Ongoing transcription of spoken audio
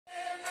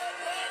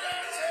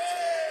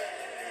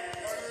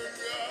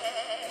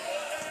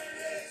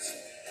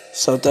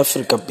South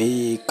Africa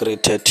be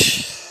greeted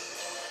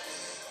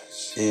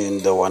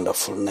in the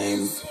wonderful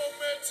name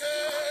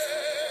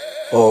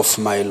of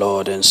my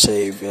Lord and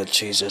Savior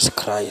Jesus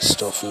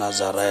Christ of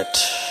Nazareth.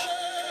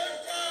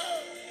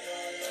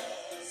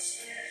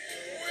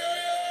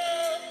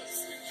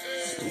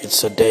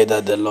 It's a day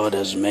that the Lord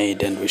has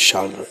made, and we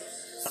shall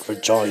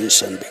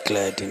rejoice and be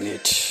glad in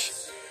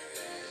it.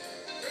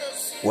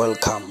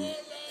 Welcome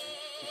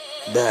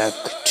back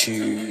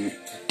to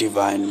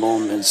Divine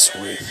Moments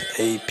with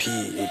AP.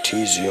 It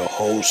is your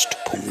host,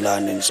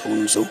 Pumlani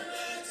Nzunzu.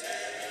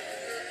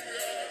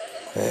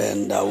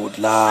 And I would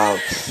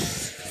love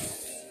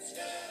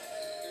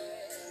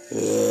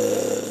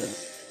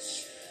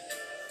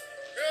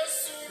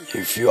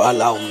if you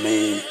allow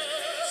me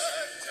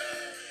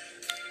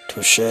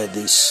to share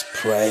this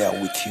prayer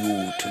with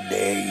you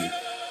today.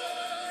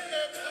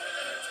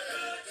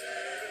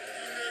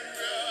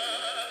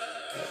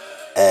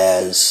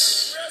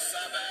 As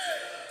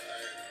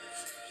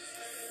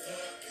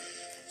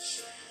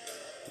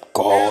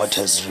God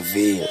has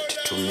revealed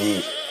to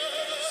me,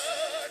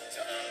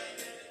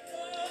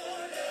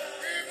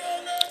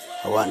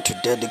 I want to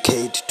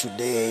dedicate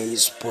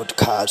today's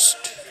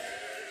podcast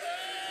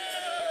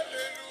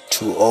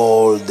to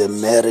all the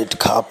married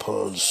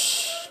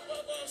couples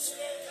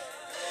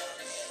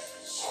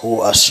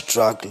who are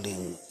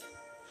struggling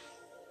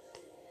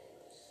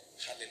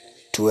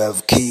to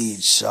have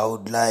kids. I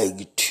would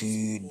like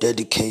to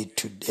dedicate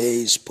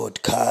today's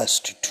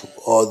podcast to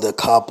all the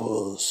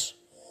couples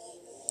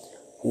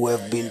who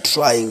have been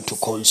trying to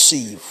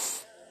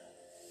conceive,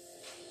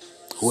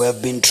 who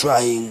have been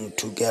trying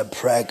to get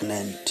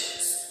pregnant,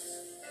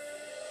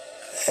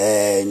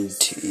 and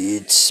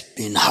it's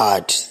been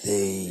hard.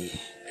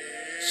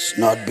 It's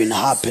not been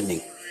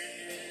happening.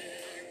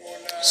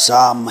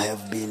 Some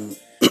have been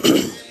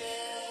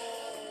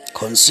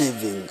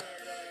conceiving,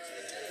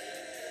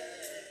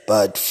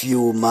 but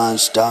few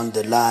months down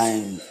the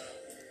line,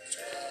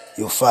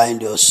 you find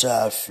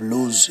yourself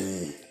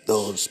losing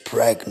those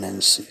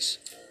pregnancies.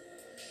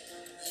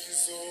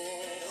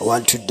 I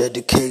want to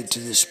dedicate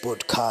this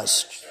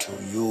podcast to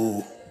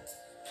you.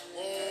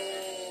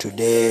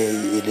 Today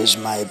it is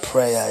my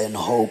prayer and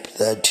hope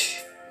that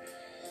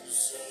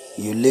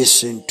you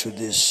listen to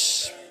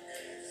this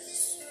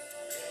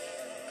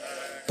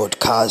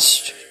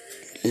podcast,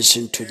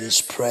 listen to this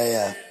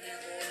prayer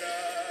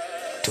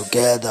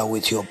together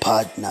with your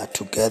partner,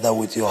 together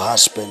with your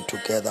husband,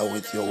 together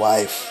with your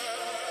wife.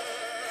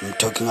 I'm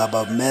talking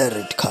about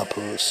married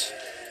couples.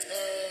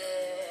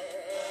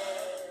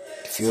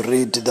 If you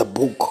read the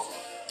book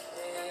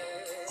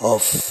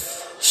of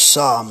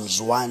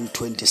Psalms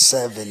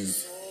 127,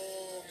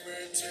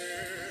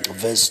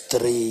 verse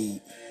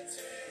 3,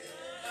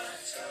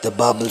 the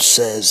Bible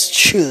says,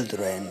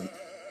 children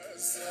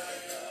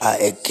are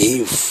a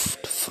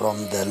gift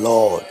from the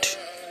Lord.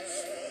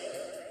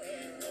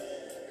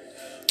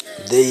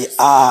 They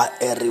are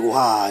a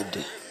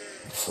reward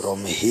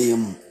from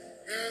Him.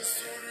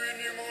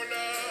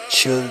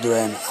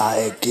 Children are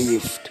a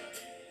gift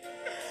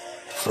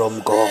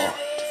from God.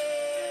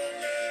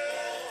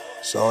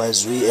 So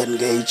as we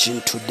engage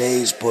in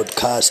today's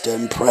podcast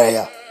and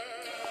prayer,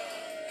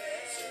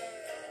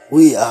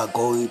 we are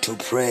going to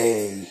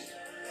pray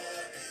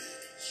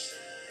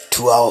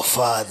to our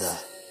Father,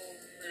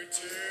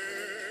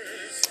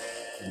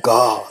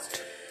 God,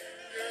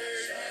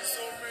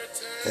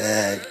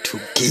 to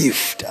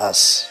gift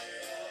us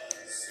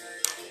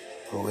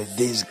with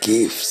these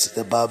gifts.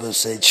 The Bible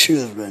says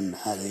children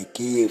are a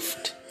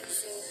gift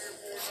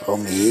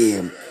from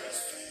Him.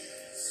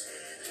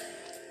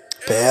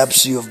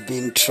 Perhaps you've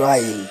been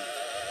trying,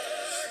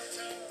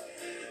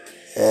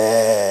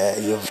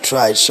 you've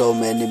tried so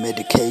many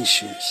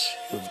medications,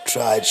 you've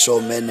tried so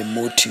many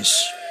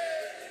mutis,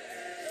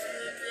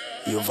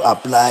 you've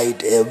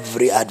applied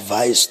every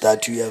advice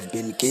that you have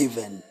been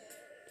given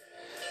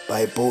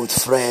by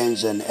both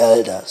friends and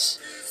elders,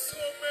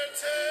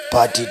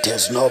 but it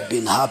has not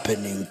been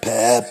happening.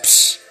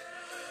 Perhaps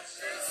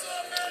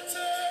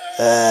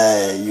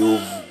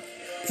you've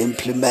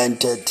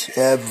implemented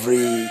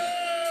everything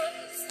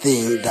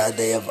that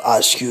they have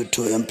asked you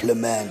to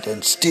implement,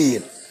 and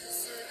still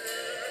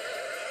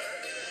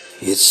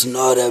it's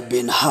not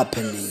been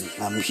happening.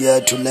 I'm here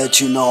to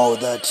let you know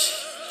that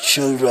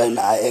children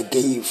are a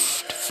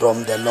gift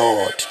from the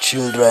Lord.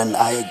 Children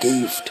are a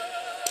gift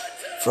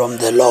from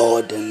the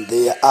Lord, and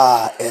they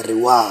are a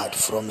reward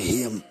from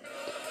Him.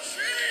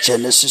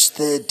 Genesis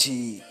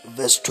 30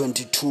 verse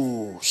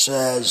 22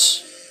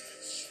 says,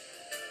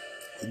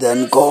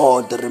 then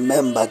God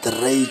remembered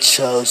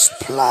Rachel's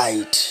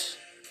plight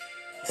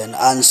and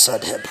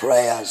answered her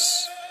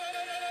prayers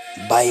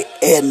by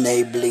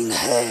enabling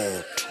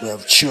her to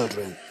have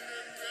children.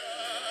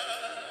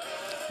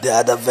 The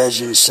other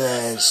version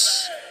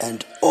says,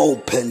 and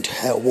opened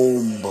her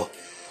womb.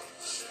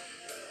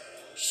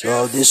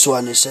 So this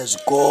one, it says,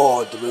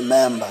 God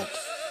remembered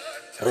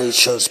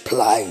Rachel's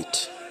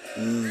plight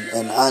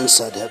and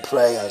answered her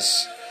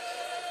prayers.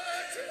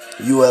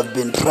 You have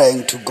been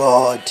praying to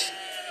God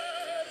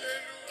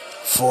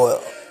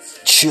for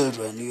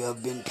children. You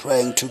have been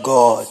praying to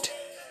God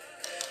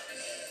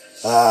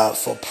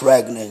for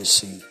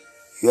pregnancy.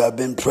 You have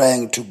been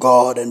praying to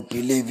God and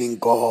believing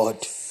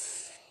God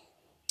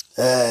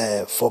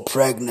for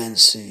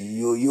pregnancy.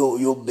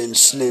 You've been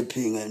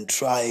sleeping and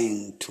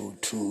trying to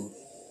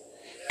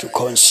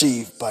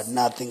conceive, but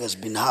nothing has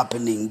been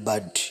happening.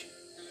 But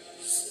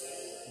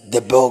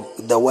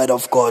the word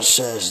of God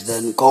says,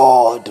 then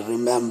God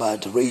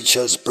remembered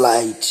Rachel's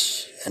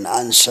plight and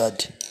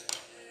answered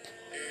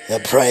her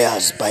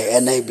prayers by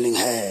enabling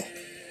her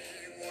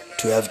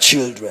to have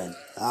children.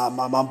 I'm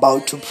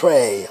about to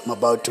pray.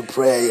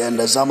 And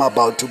as I'm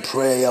about to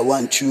pray, I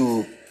want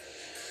you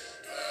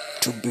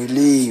to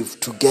believe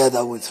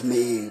together with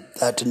me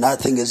that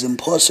nothing is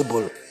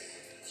impossible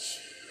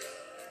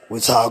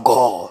with our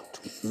God.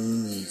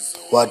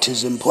 What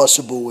is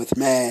impossible with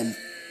man,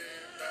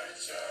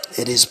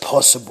 it is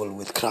possible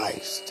with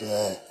Christ.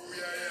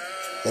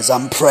 As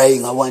I'm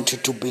praying, I want you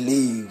to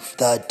believe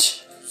that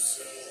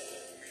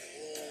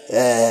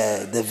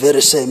the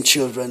very same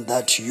children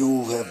that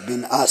you have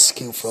been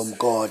asking from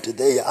God,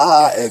 they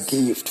are a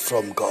gift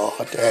from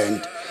God,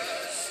 and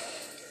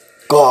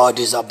God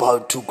is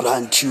about to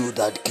grant you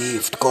that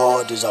gift.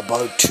 God is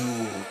about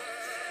to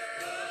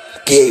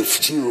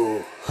gift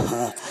you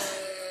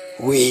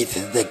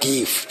with the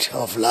gift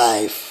of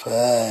life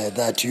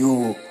that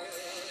you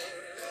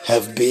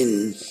have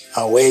been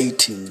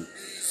awaiting.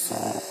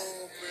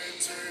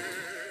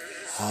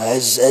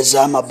 As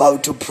I'm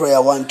about to pray, I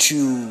want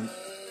you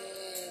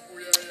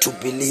to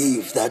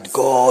believe that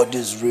God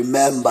is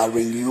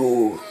remembering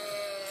you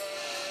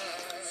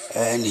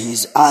and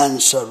He's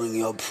answering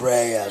your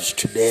prayers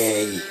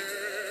today.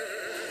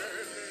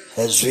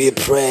 As we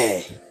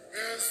pray,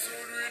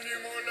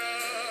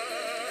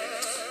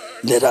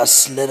 let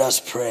us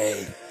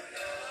pray.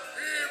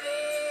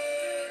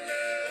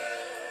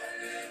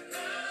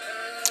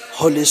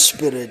 Holy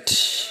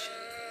Spirit,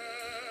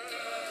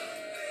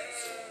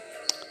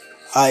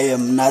 I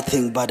am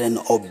nothing but an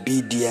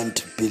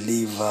obedient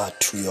believer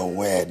to your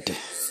word.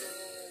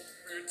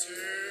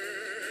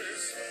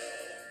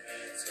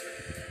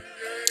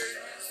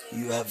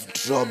 You have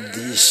dropped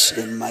this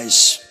in my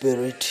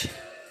spirit,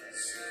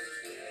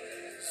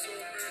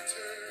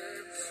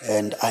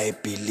 and I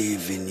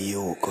believe in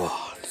you,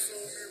 God.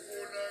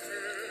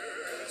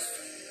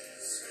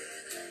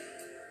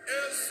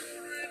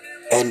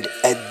 And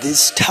at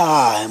this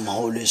time,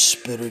 Holy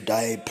Spirit,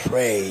 I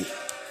pray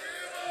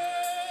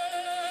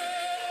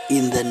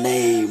in the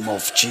name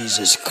of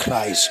Jesus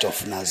Christ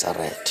of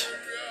Nazareth.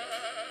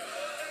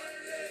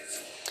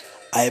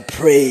 I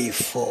pray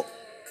for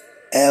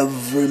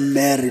every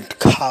married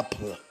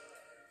couple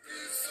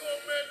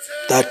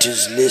that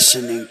is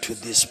listening to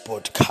this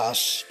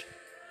podcast.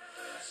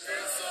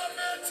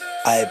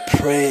 I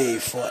pray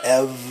for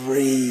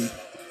every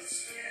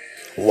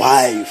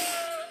wife,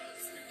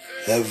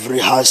 every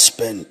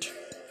husband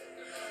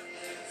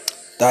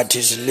that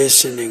is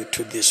listening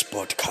to this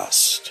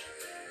podcast.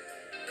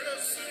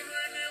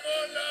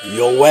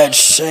 Your word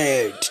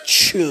said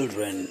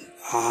children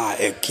are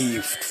a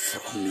gift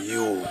from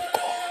you, God.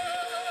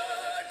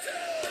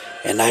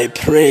 And I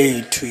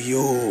pray to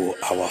you,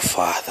 our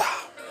Father,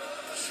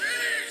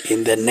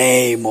 in the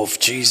name of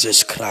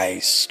Jesus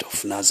Christ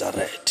of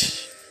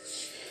Nazareth.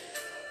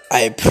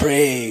 I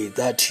pray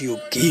that you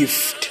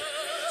gift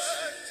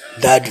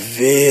that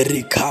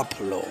very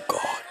couple, oh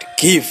God.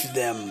 Give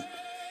them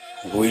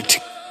with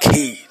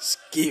kids.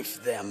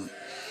 Give them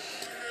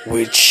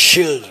with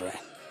children.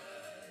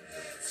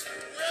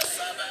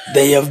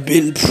 They have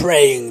been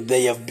praying.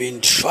 They have been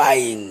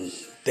trying.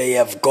 They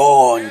have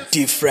gone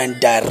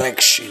different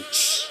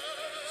directions.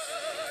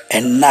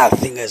 And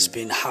nothing has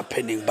been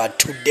happening. But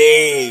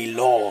today,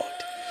 Lord,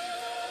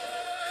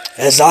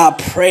 as I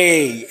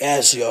pray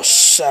as your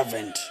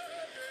servant,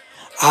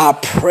 I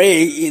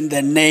pray in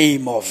the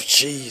name of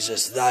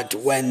Jesus that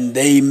when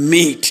they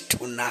meet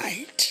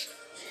tonight,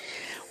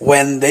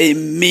 when they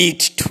meet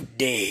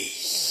today,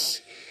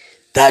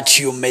 that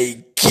you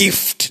may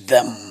gift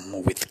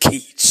them with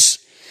kids,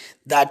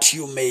 that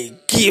you may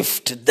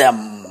gift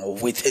them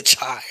with a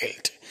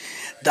child,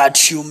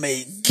 that you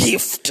may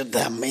gift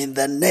them in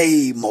the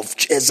name of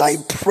Jesus. As I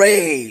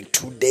pray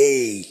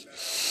today,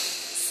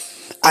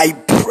 I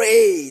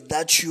pray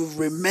that you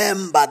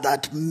remember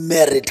that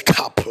married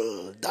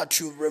couple, that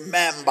you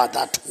remember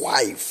that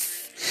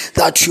wife,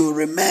 that you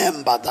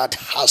remember that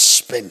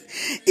husband.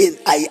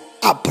 I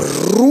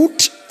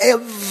uproot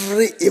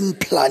every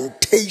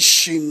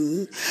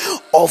implantation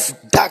of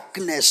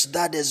darkness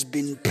that has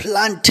been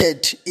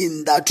planted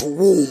in that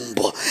womb,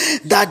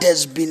 that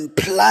has been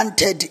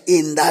planted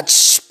in that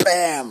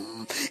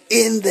sperm.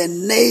 In the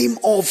name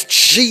of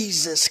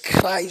Jesus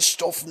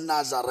Christ of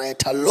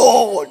Nazareth,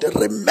 Lord,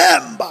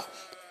 remember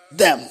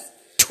them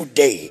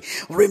today.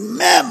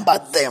 Remember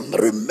them.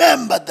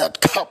 Remember that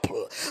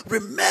couple.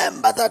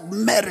 Remember that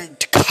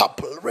married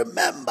couple.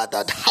 Remember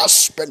that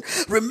husband.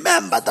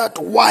 Remember that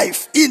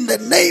wife. In the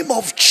name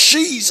of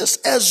Jesus,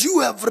 as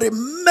you have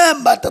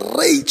remembered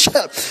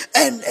Rachel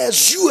and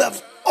as you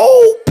have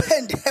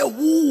opened her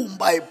womb,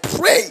 I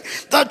pray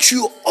that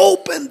you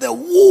open the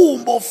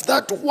womb of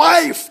that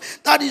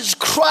wife that is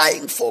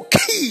crying for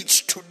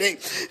kids today.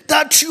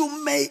 That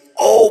you may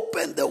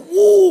open the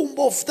womb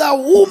of that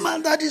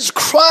woman that is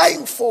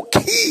crying for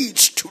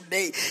kids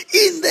today.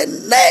 In the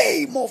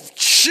name of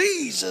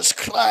Jesus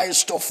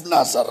Christ of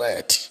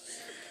Nazareth.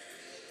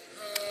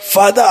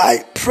 Father,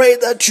 I pray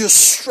that you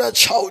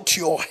stretch out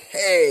your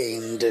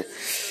hand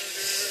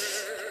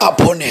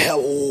upon her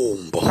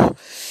womb.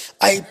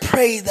 I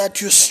pray that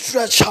you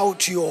stretch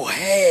out your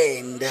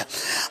hand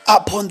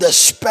upon the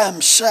sperm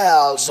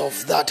cells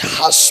of that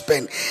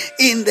husband.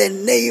 In the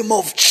name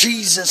of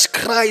Jesus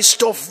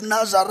Christ of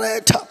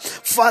Nazareth.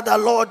 Father,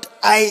 Lord,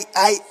 I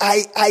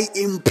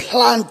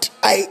implant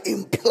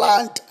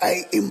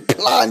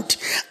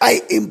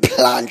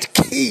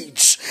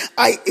kids.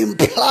 I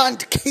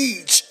implant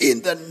kids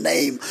in the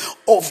name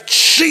of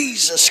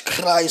Jesus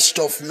Christ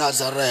of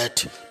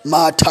Nazareth.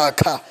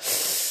 Mataka.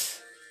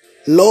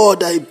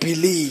 Lord, I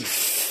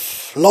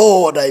believe.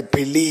 Lord, I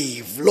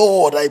believe.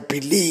 Lord, I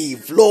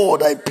believe.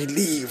 Lord, I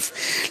believe.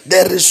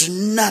 There is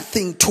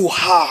nothing too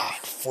hard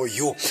for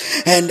you.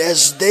 And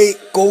as they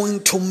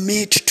going to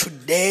meet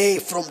today,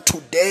 from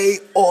today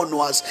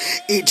onwards,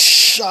 it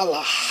shall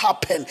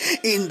happen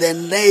in the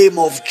name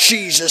of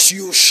Jesus.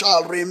 You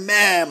shall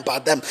remember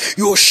them.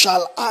 You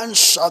shall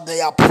answer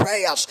their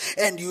prayers,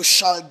 and you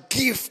shall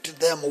gift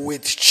them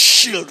with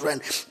children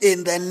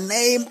in the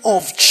name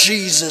of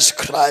Jesus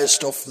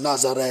Christ of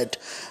Nazareth.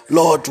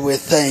 Lord, we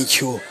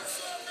thank you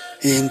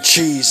in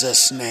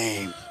Jesus'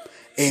 name.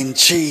 In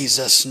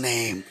Jesus'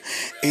 name,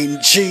 in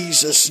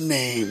Jesus'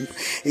 name,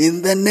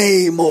 in the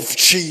name of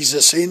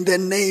Jesus, in the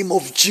name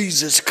of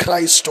Jesus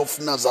Christ of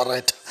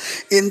Nazareth,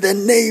 in the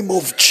name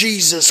of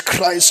Jesus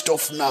Christ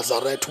of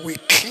Nazareth, we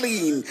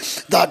clean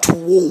that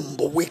womb,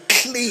 we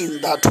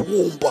clean that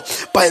womb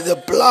by the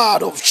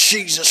blood of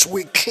Jesus,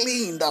 we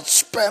clean that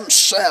sperm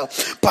cell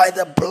by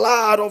the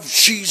blood of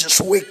Jesus,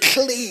 we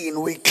clean,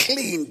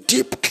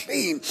 deep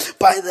clean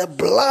by the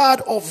blood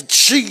of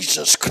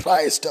Jesus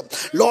Christ.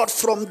 Lord,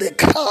 from the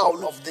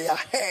crown of their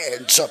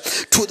heads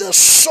to the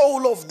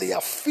sole of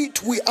their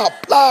feet, we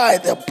apply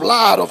the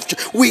blood of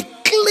Jesus. We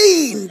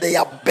clean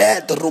their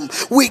bedroom.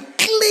 We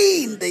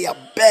clean their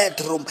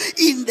bedroom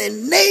in the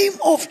name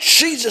of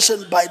Jesus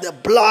and by the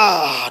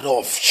blood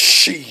of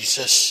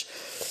Jesus.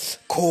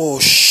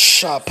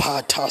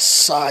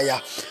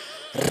 Koshapatasaya.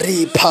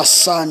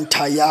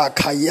 Ripasantaya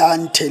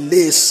kayante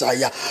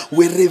lesaya.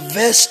 We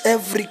reverse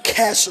every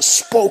curse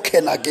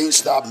spoken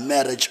against our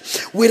marriage.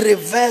 We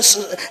reverse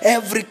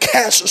every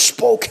curse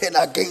spoken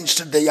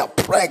against their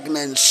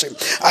pregnancy,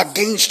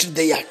 against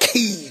their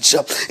kids.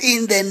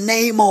 In the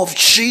name of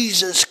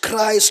Jesus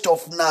Christ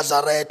of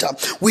Nazareth,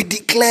 we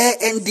declare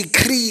and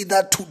decree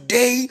that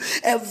today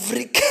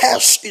every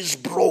curse is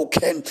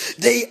broken.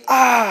 They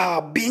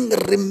are being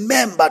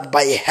remembered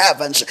by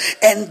heavens,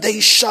 and they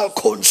shall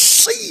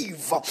conceive.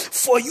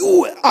 For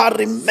you are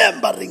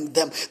remembering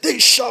them. They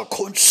shall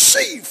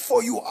conceive,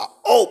 for you are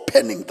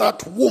opening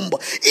that womb.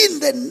 In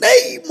the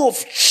name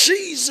of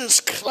Jesus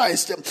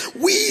Christ,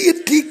 we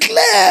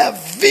declare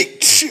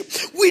victory.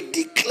 We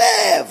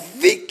declare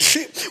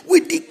victory.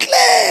 We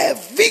declare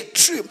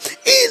victory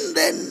in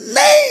the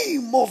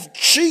name of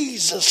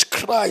Jesus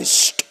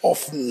Christ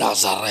of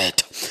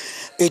Nazareth.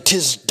 It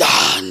is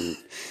done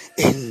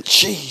in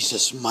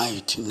Jesus'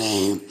 mighty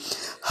name.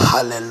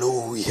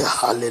 Hallelujah,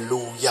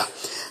 hallelujah.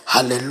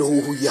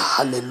 Hallelujah,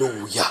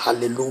 hallelujah,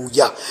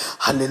 hallelujah,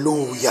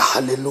 hallelujah,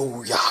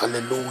 hallelujah,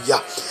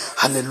 hallelujah,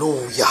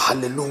 hallelujah,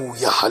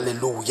 hallelujah,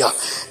 hallelujah,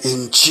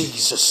 in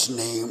Jesus'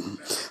 name,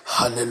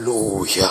 hallelujah.